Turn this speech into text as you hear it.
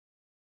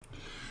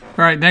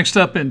All right, next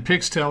up in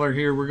Pixteller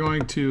here, we're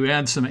going to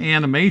add some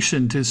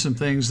animation to some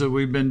things that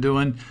we've been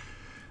doing.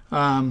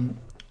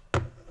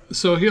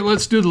 So here,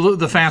 let's do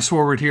the fast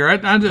forward here.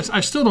 I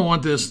still don't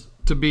want this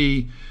to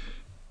be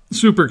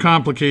super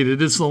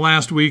complicated. It's the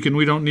last week, and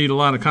we don't need a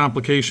lot of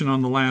complication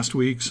on the last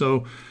week.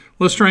 So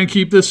let's try and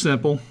keep this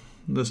simple.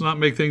 Let's not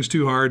make things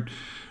too hard.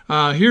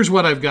 Here's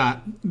what I've got.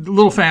 A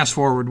little fast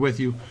forward with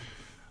you.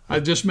 I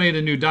just made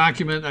a new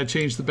document. I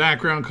changed the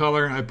background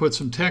color. I put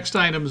some text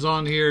items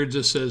on here. It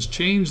just says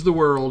change the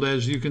world,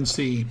 as you can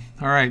see.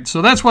 All right,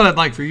 so that's what I'd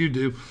like for you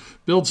to do.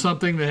 Build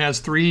something that has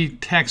 3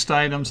 text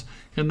items,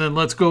 and then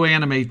let's go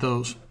animate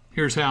those.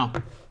 Here's how.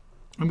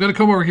 I'm going to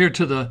come over here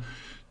to the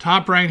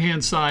top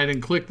right-hand side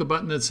and click the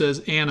button that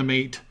says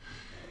animate.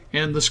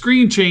 And the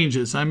screen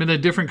changes. I'm in a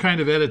different kind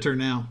of editor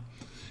now.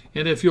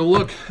 And if you'll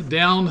look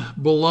down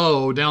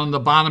below, down the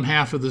bottom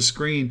half of the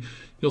screen,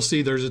 you'll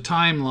see there's a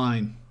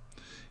timeline.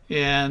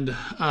 And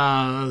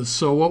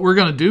so what we're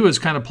going to do is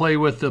kind of play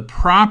with the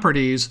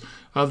properties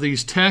of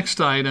these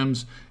text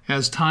items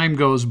as time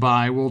goes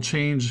by. We'll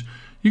change,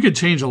 you could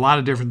change a lot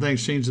of different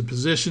things, change the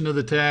position of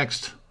the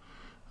text,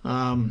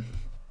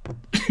 whatever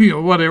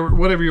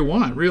you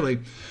want, really.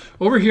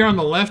 Over here on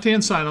the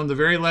left-hand side, on the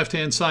very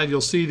left-hand side, you'll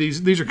see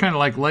these are kind of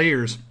like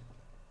layers.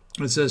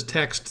 It says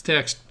text,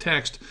 text,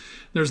 text.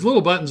 There's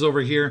little buttons over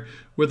here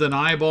with an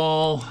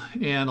eyeball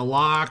and a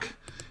lock.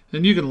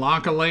 And you can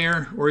lock a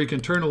layer, or you can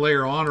turn a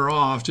layer on or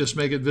off, just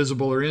make it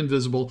visible or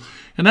invisible.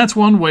 And that's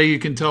one way you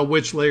can tell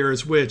which layer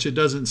is which. It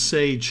doesn't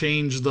say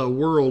change the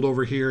world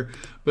over here,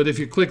 but if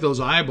you click those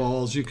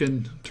eyeballs, you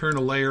can turn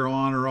a layer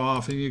on or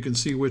off, and you can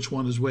see which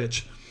one is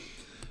which.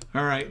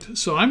 All right,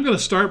 so I'm going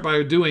to start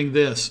by doing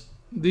this.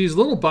 These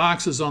little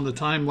boxes on the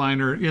timeline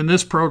are, in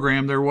this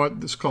program, they're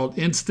what is called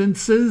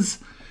instances.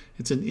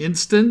 It's an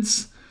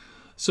instance.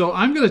 So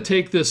I'm going to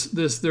take there's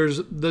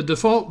the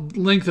default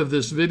length of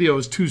this video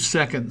is 2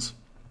 seconds.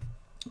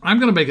 I'm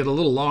going to make it a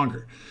little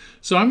longer.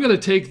 So I'm going to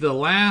take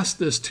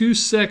this 2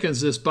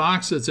 seconds, this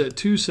box that's at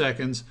 2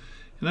 seconds,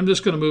 and I'm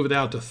just going to move it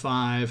out to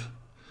 5.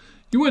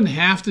 You wouldn't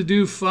have to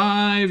do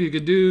 5. You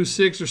could do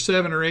 6 or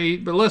 7 or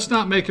 8, but let's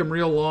not make them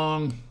real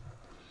long,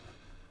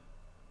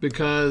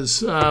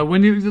 because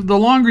the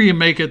longer you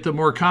make it, the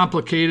more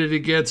complicated it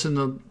gets,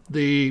 and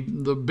the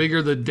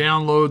bigger the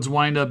downloads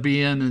wind up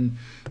being. And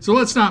so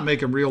let's not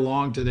make them real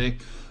long today.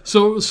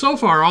 So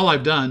far, all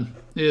I've done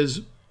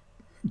is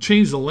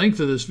change the length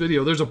of this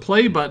video. There's a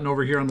play button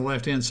over here on the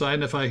left-hand side,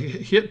 and if I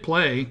hit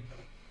play,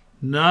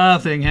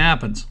 nothing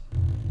happens.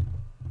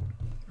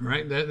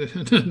 Right?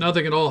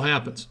 Nothing at all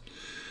happens.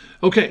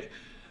 Okay,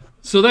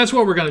 so that's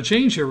what we're going to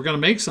change here. We're going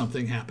to make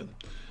something happen.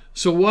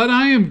 So what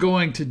I am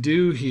going to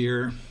do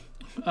here,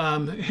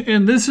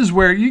 and this is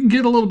where you can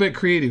get a little bit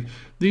creative.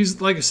 These,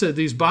 like I said,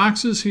 these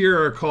boxes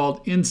here are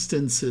called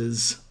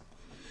instances.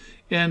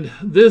 And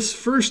this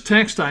first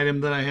text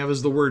item that I have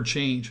is the word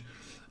change.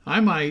 I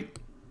might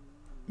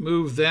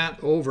move that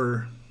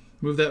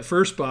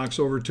first box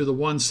over to the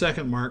 1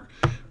 second mark,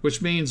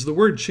 which means the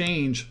word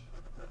change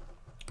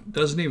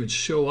doesn't even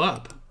show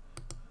up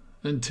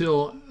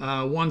until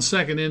 1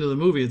 second into the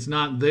movie. It's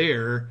not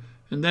there,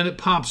 and then it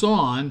pops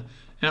on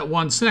at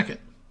 1 second.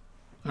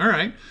 All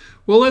right.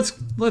 Well,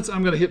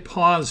 I'm going to hit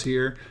pause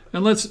here,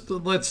 and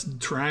let's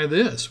try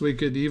this. We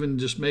could even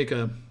just make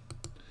if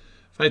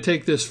I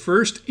take this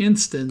first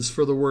instance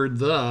for the word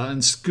the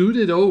and scoot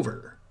it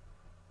over,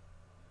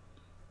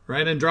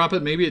 right, and drop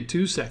it maybe at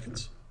 2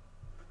 seconds.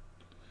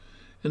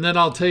 And then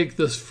I'll take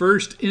this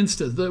first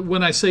instance.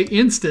 When I say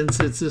instance,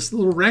 it's this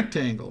little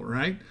rectangle,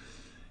 right?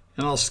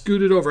 And I'll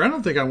scoot it over. I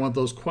don't think I want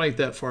those quite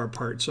that far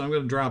apart, so I'm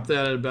going to drop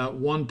that at about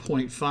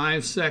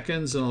 1.5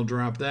 seconds, and I'll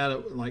drop that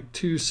at like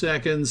 2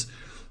 seconds.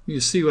 You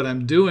see what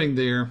I'm doing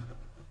there.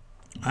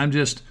 I'm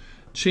just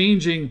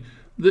changing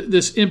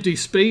this empty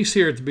space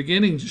here at the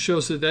beginning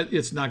shows that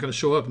it's not going to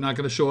show up, not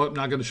going to show up,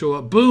 not going to show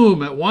up.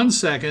 Boom, at 1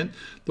 second,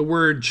 the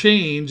word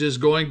change is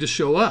going to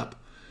show up.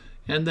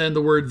 And then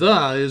the word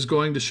the is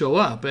going to show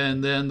up.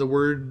 And then the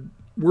word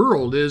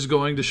world is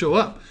going to show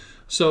up.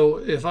 So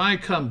if I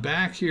come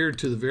back here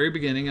to the very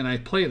beginning and I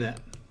play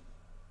that,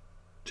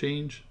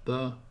 change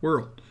the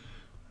world.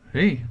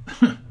 Hey,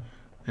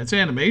 that's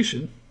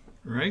animation,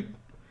 right?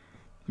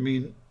 I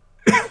mean,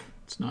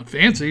 it's not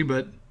fancy,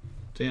 but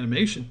it's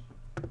animation.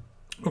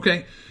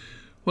 Okay,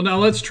 well now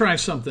let's try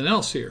something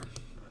else here.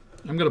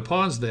 I'm going to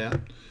pause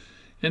that.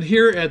 And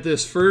here at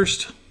this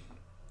first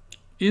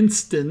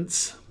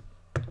instance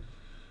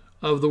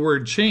of the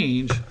word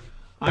change,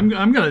 I'm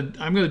going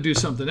to do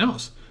something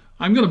else.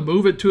 I'm going to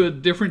move it to a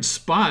different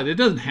spot. It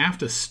doesn't have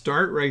to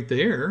start right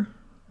there,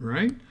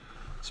 right?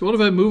 So what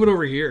if I move it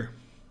over here?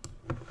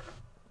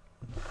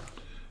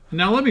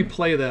 Now let me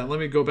play that.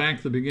 Let me go back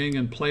to the beginning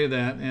and play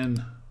that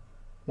and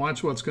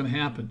watch what's going to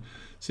happen.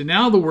 See,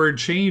 now the word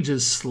change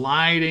is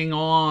sliding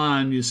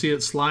on. You see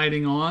it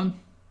sliding on?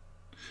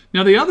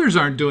 Now the others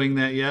aren't doing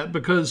that yet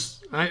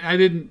because I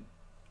didn't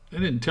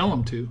tell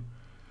them to.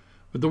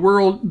 But the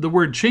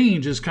word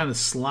change is kind of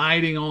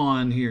sliding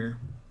on here.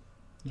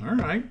 All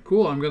right,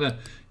 cool. I'm going to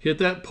hit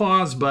that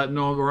pause button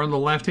over on the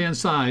left-hand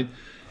side.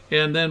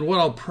 And then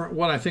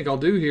what I think I'll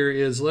do here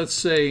is, let's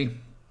say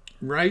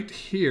right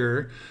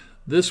here,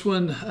 this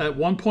one at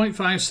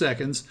 1.5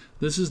 seconds,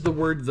 this is the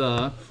word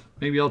the.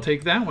 Maybe I'll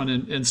take that one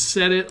and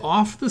set it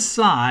off the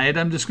side.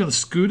 I'm just going to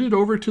scoot it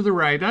over to the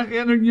right.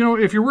 And you know,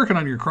 if you're working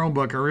on your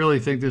Chromebook, I really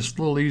think this is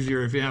a little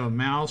easier if you have a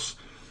mouse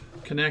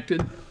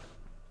connected.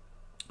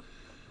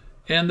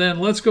 And then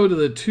let's go to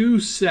the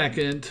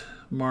 2-second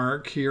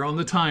mark here on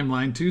the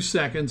timeline, 2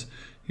 seconds.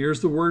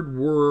 Here's the word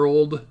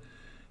world,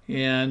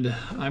 and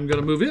I'm going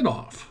to move it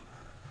off.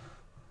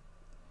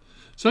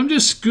 So I'm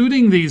just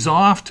scooting these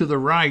off to the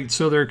right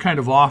so they're kind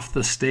of off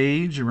the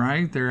stage,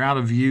 right? They're out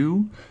of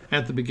view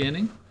at the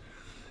beginning.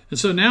 And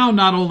so now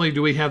not only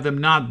do we have them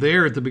not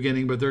there at the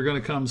beginning, but they're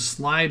going to come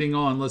sliding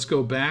on. Let's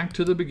go back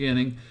to the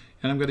beginning,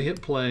 and I'm going to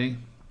hit play.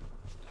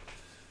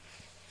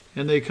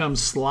 And they come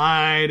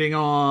sliding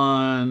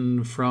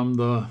on from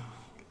the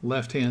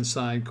left-hand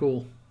side.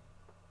 Cool.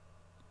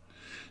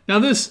 Now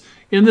in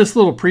this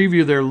little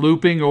preview, they're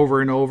looping over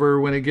and over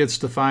when it gets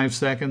to 5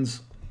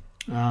 seconds.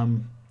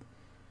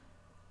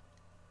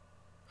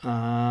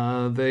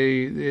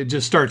 It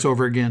just starts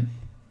over again,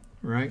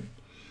 right?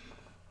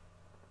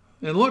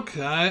 And look,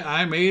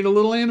 I made a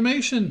little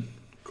animation.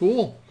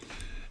 Cool.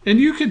 And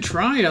you could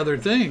try other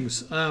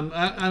things. And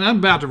I'm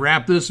about to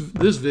wrap this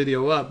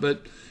video up,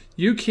 but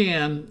you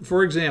can,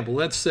 for example,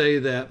 let's say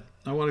that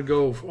I want to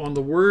go on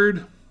the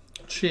word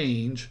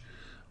change.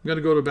 I'm going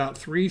to go to about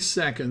 3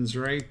 seconds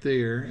right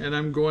there, and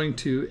I'm going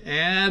to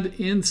add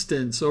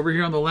instance. Over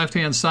here on the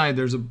left-hand side,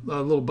 there's a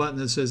little button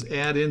that says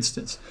add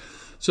instance.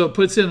 So it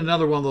puts in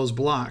another one of those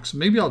blocks.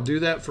 Maybe I'll do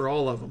that for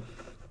all of them.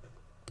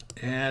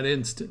 Add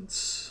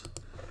instance.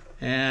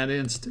 Add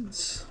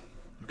instance.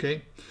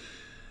 Okay.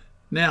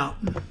 Now,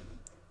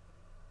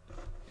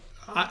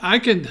 I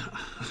can,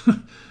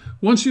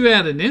 once you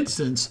add an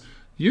instance,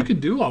 you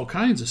can do all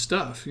kinds of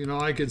stuff. You know,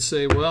 I could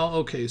say, well,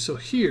 okay, so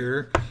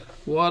here,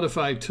 what if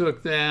I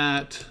took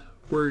that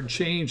word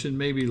change and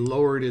maybe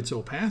lowered its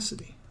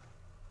opacity?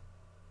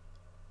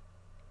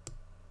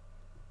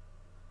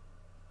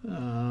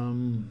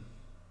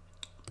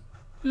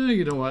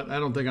 You know what? I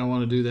don't think I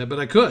want to do that, but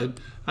I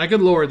could. I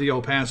could lower the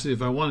opacity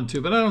if I wanted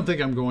to, but I don't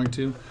think I'm going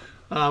to.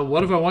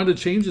 What if I wanted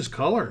to change this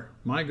color?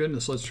 My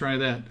goodness, let's try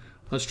that.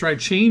 Let's try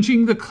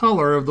changing the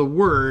color of the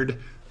word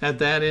at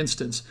that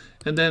instance.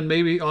 And then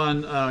maybe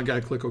on, I got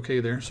to click OK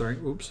there. Sorry,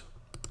 oops.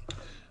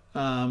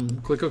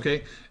 Click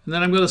OK. And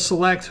then I'm going to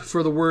select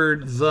for the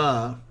word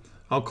the.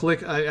 I'll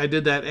click, I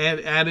did that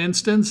add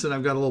instance, and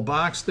I've got a little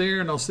box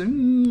there, and I'll say,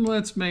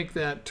 let's make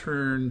that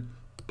turn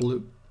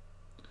blue.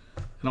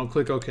 And I'll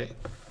click OK.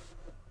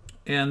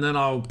 And then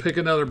I'll pick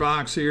another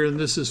box here, and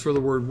this is for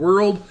the word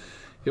world.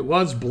 It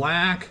was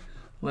black.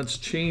 Let's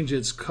change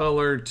its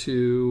color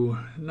to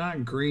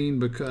not green,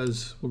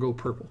 because we'll go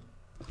purple.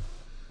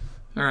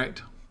 All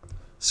right.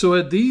 So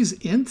at these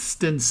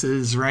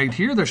instances right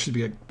here, there should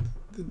be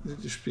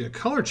a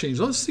color change.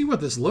 Let's see what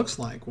this looks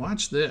like.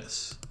 Watch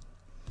this.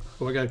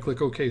 Oh, I got to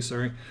click OK.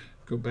 Sorry.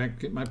 Go back,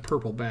 get my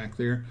purple back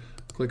there.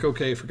 Click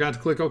OK. Forgot to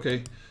click OK.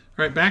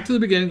 All right, back to the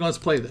beginning. Let's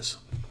play this.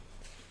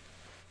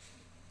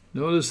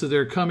 Notice that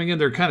they're coming in,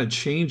 they're kind of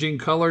changing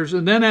colors,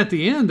 and then at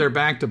the end they're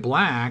back to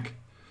black.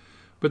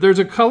 But there's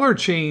a color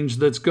change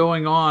that's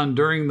going on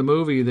during the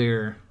movie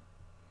there.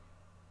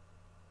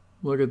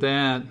 Look at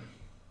that.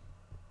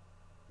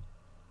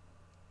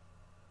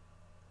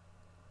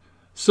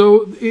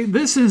 So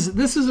this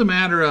is a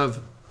matter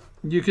of,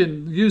 you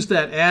can use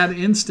that add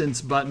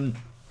instance button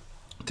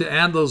to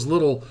add those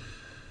little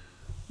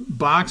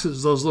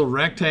boxes, those little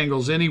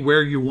rectangles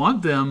anywhere you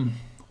want them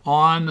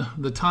on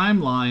the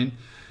timeline.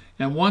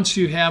 And once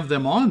you have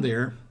them on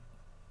there,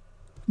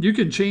 you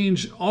can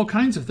change all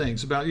kinds of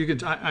things about. You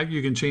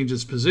can change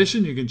its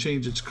position, you can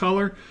change its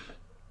color,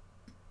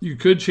 you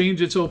could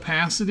change its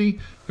opacity.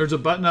 There's a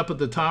button up at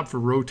the top for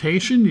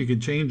rotation. You can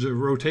change the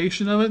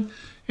rotation of it.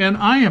 And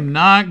I am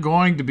not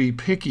going to be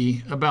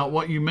picky about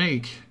what you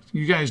make.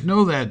 You guys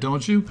know that,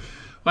 don't you?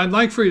 I'd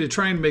like for you to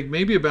try and make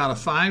maybe about a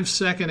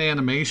 5-second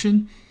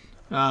animation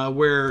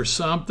where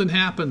something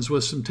happens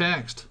with some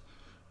text.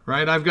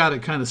 Right, I've got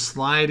it kind of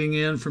sliding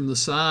in from the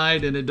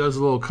side, and it does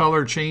a little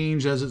color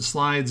change as it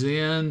slides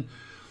in.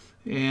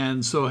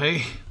 And so,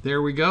 hey,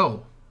 there we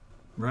go,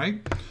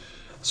 right?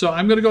 So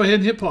I'm going to go ahead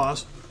and hit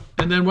pause.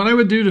 And then what I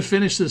would do to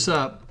finish this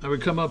up, I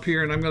would come up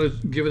here and I'm going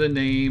to give it a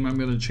name. I'm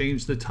going to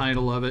change the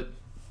title of it.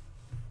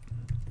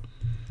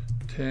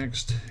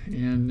 Text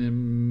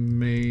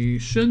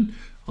animation.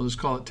 I'll just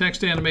call it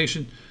text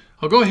animation.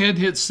 I'll go ahead and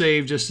hit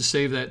save just to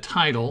save that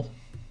title.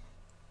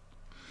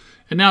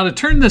 And now to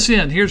turn this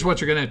in, here's what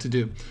you're going to have to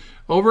do.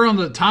 Over on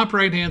the top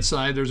right-hand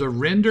side, there's a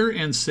render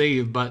and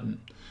save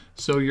button.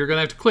 So you're going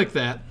to have to click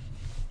that,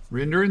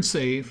 render and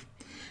save.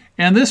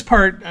 And this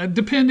part, it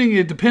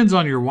depends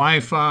on your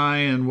Wi-Fi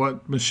and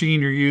what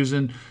machine you're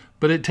using,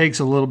 but it takes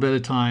a little bit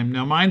of time.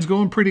 Now mine's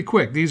going pretty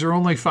quick. These are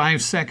only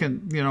 5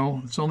 seconds,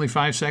 it's only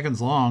 5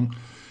 seconds long.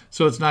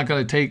 So it's not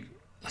going to take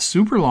a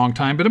super long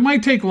time, but it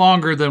might take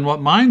longer than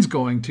what mine's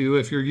going to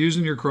if you're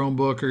using your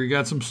Chromebook or you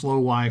got some slow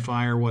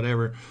Wi-Fi or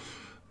whatever.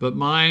 But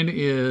mine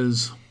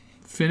is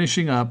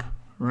finishing up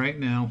right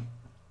now.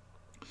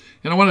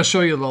 And I want to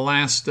show you the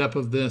last step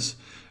of this.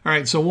 All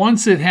right, so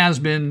once it has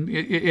been,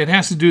 it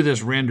has to do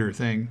this render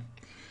thing.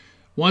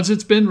 Once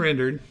it's been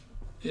rendered,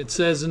 it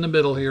says in the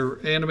middle here,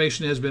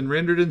 animation has been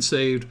rendered and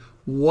saved.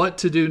 What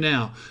to do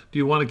now? Do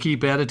you want to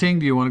keep editing?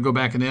 Do you want to go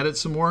back and edit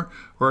some more?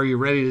 Or are you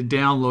ready to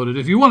download it?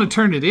 If you want to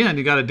turn it in,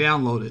 you got to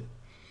download it.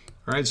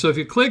 All right, so if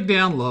you click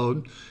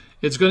download,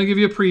 it's going to give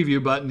you a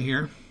preview button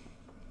here.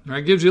 All right,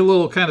 it gives you a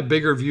little kind of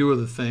bigger view of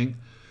the thing.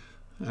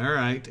 All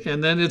right,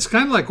 and then it's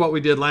kind of like what we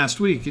did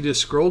last week. You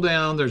just scroll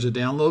down. There's a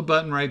download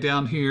button right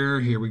down here.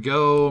 Here we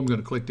go. I'm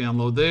going to click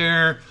download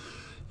there.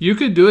 You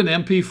could do an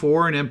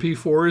MP4, and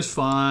MP4 is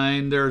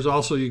fine. There's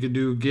also, you could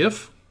do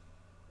GIF,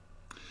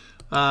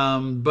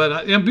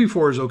 but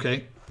MP4 is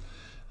okay.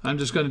 I'm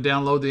just going to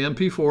download the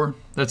MP4.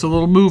 That's a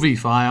little movie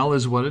file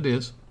is what it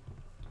is.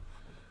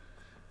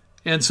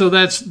 And so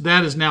that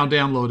is now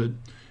downloaded.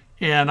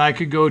 And I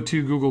could go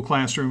to Google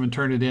Classroom and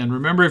turn it in.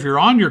 Remember, if you're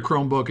on your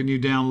Chromebook and you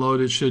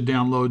download, it should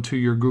download to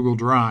your Google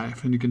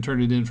Drive, and you can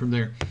turn it in from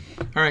there.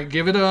 All right,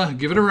 give it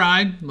a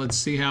ride. Let's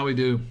see how we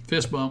do.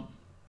 Fist bump.